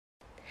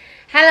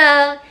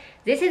Hello,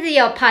 this is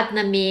your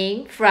partner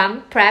Ming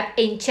from Prep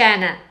in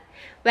China.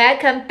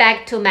 Welcome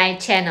back to my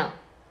channel.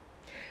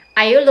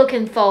 Are you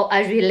looking for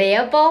a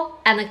reliable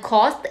and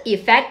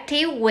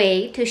cost-effective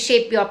way to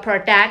ship your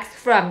products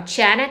from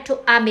China to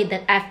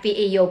Amidan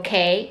FBA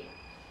UK?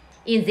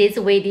 In this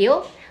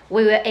video,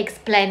 we will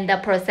explain the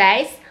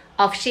process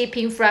of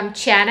shipping from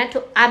China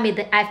to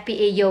Amidan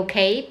FBA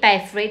UK by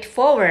freight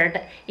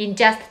forward in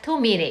just 2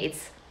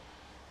 minutes.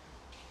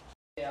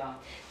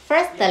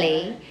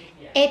 Firstly,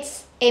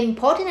 it's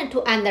important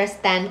to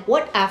understand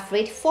what a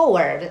freight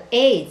forward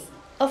is.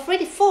 A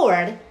freight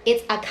forward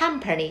is a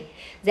company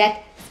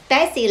that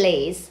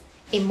specializes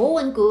in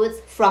moving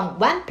goods from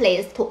one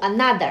place to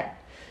another,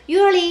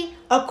 usually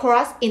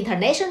across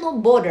international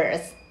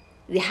borders.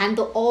 They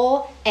handle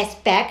all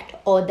aspects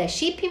of the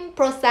shipping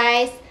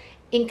process,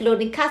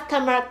 including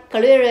customer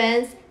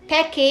clearance,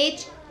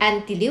 package,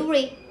 and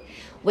delivery.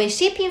 When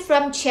shipping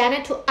from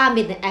China to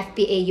Amidan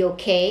FBA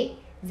UK,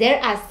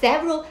 there are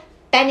several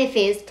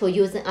benefits to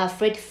using a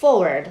freight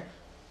forward.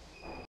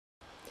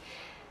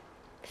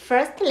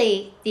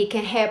 Firstly, they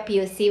can help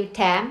you save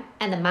time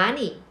and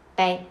money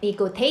by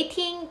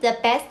negotiating the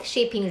best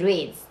shipping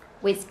rates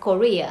with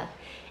Korea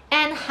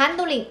and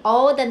handling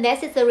all the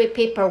necessary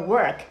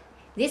paperwork.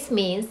 This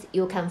means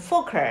you can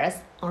focus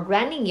on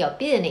running your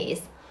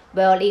business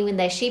while leaving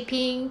the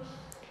shipping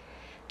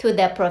to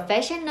the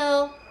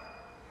professional.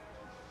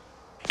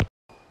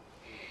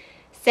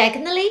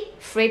 Secondly,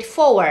 freight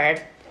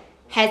forward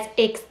has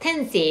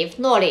extensive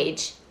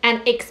knowledge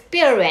and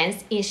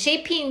experience in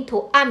shipping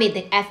to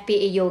Amidan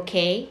FBA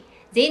UK.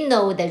 They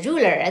know the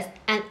rules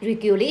and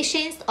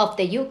regulations of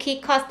the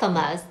UK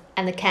customers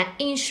and can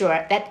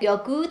ensure that your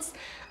goods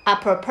are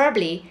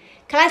properly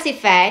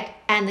classified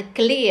and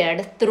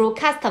cleared through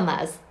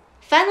customs.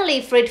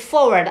 Finally, freight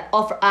forward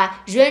offers a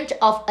range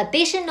of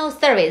additional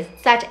services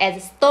such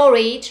as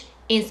storage,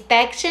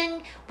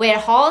 inspection,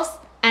 warehouse,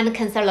 and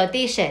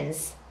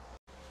consolidations.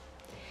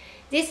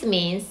 This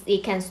means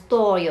you can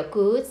store your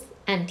goods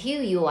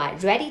until you are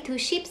ready to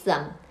ship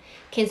them,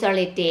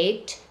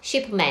 consolidate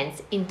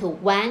shipments into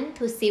one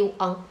to save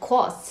on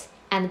costs,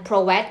 and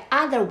provide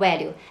other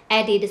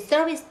value-added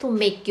service to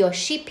make your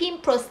shipping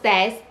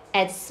process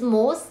as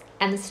smooth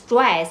and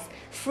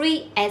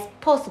stress-free as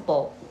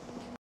possible.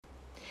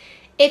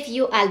 If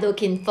you are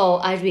looking for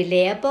a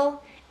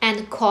reliable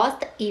and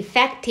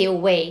cost-effective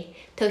way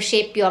to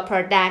ship your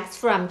products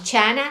from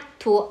China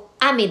to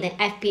Amidan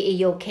FBA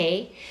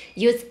UK,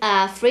 use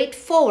a freight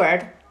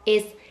forward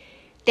is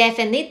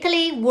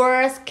definitely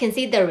worth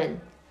considering.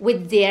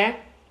 With their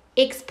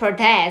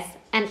expertise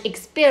and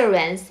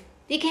experience,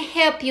 they can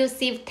help you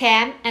save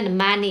time and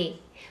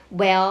money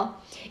while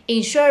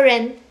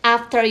ensuring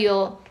after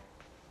your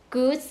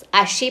goods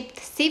are shipped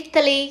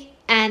safely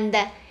and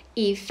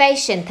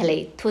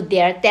efficiently to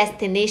their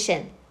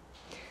destination.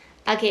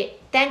 Okay,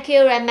 thank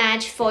you very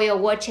much for your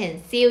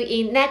watching. See you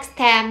in next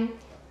time.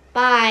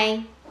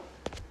 Bye.